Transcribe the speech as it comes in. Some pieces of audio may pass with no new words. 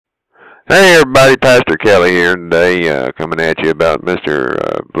Hey everybody, Pastor Kelly here today, coming at you about Mr.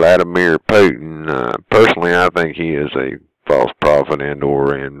 Vladimir Putin. Personally, I think he is a false prophet and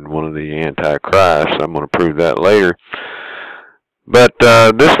one of the antichrists. I'm going to prove that later. But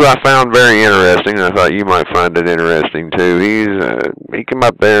this I found very interesting, and I thought you might find it interesting too. He came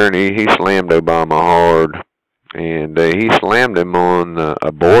up there and he slammed Obama hard, and he slammed him on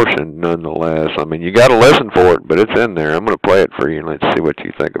abortion nonetheless. I mean, you got to listen for it, but it's in there. I'm going to play it for you, and let's see what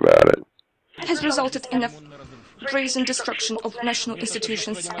you think about it. Has resulted in a brazen destruction of national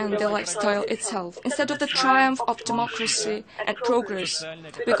institutions and the lifestyle itself. Instead of the triumph of democracy and progress,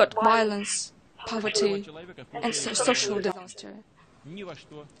 we got violence, poverty, and social disaster.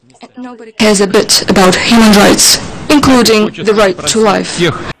 And nobody cares a bit about human rights, including the right to life.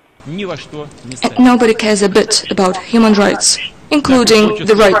 And nobody cares a bit about human rights, including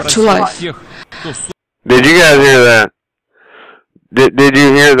the right to life. Did you guys hear that? Did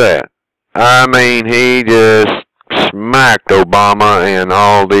you hear that? I mean, he just smacked Obama and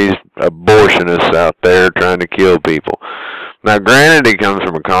all these abortionists out there trying to kill people. Now, granted, he comes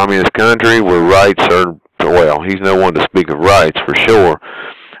from a communist country where rights are, well, he's no one to speak of rights for sure.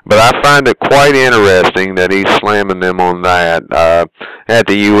 But I find it quite interesting that he's slamming them on that. At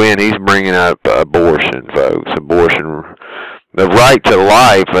the UN, he's bringing up abortion, folks. Abortion, the right to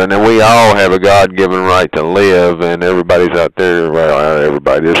life, and then we all have a God-given right to live, and everybody's out there, well,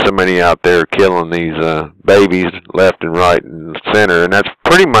 everybody, there's so many out there killing these babies left and right and center, and that's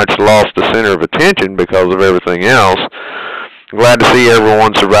pretty much lost the center of attention because of everything else. Glad to see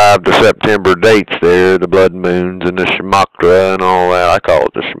everyone survive the September dates there, the blood moons and the Shemukra and all that. I call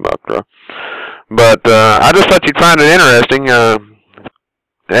it the Shemukra. But I just thought you'd find it interesting.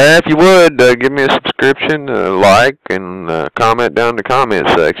 If you would, give me a subscription, like, and comment down in the comment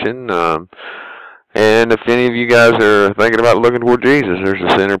section. And if any of you guys are thinking about looking toward Jesus, there's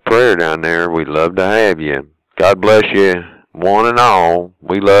a center prayer down there. We'd love to have you. God bless you, one and all.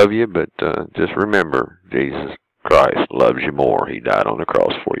 We love you, but just remember, Jesus Christ loves you more. He died on the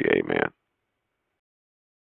cross for you. Amen.